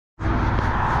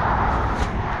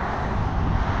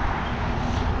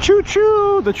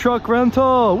Choo-choo, the truck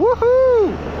rental,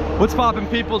 woohoo! What's poppin',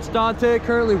 people? It's Dante,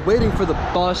 currently waiting for the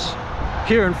bus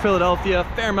here in Philadelphia,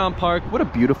 Fairmount Park. What a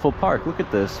beautiful park, look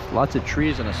at this. Lots of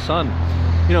trees and a sun.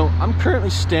 You know, I'm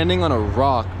currently standing on a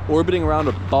rock, orbiting around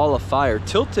a ball of fire,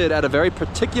 tilted at a very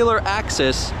particular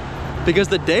axis, because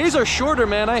the days are shorter,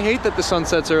 man. I hate that the sun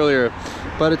sets earlier,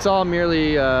 but it's all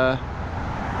merely a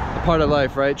part of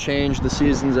life, right? Change, the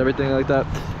seasons, everything like that.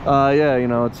 Yeah, you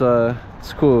know,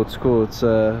 it's cool, it's cool. It's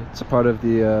a part of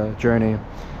the journey,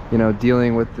 you know,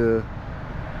 dealing with the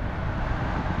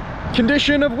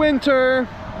condition of winter.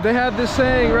 They have this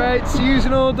saying, right?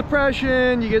 Seasonal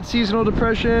depression. You get seasonal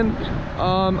depression.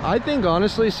 I think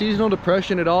honestly, seasonal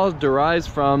depression, it all derives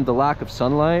from the lack of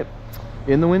sunlight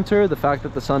in the winter, the fact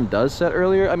that the sun does set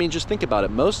earlier. I mean, just think about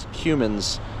it. Most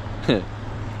humans, oh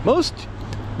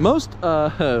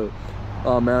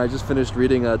man, I just finished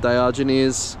reading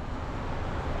Diogenes,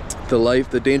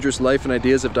 the dangerous life and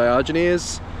ideas of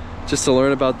Diogenes, just to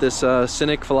learn about this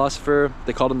cynic philosopher.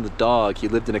 They called him the dog. He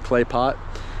lived in a clay pot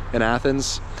in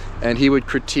Athens, and he would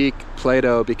critique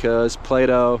Plato because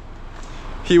Plato,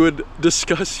 he would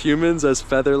discuss humans as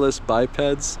featherless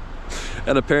bipeds,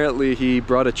 and apparently he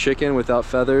brought a chicken without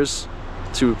feathers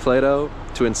to Plato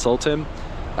to insult him.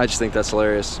 I just think that's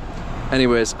hilarious.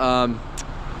 Anyways,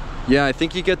 yeah, I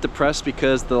think you get depressed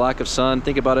because the lack of sun.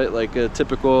 Think about it, like a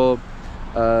typical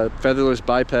featherless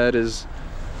biped is,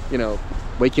 you know,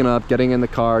 waking up, getting in the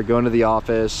car, going to the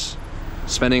office,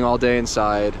 spending all day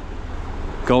inside,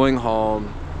 going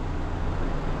home,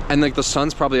 and like the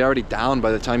sun's probably already down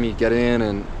by the time you get in.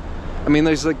 And I mean,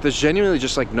 there's genuinely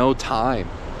just like no time.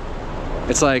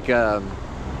 It's like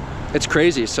it's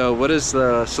crazy. So what is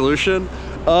the solution?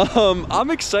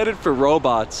 I'm excited for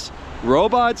robots.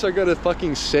 Robots are gonna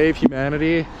fucking save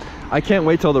humanity. I can't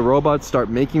wait till the robots start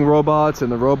making robots,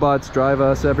 and the robots drive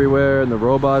us everywhere, and the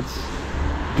robots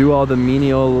do all the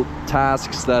menial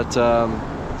tasks that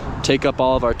take up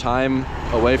all of our time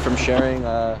away from sharing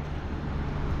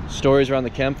stories around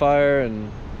the campfire.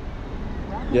 And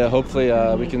yeah, hopefully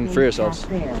we can free ourselves.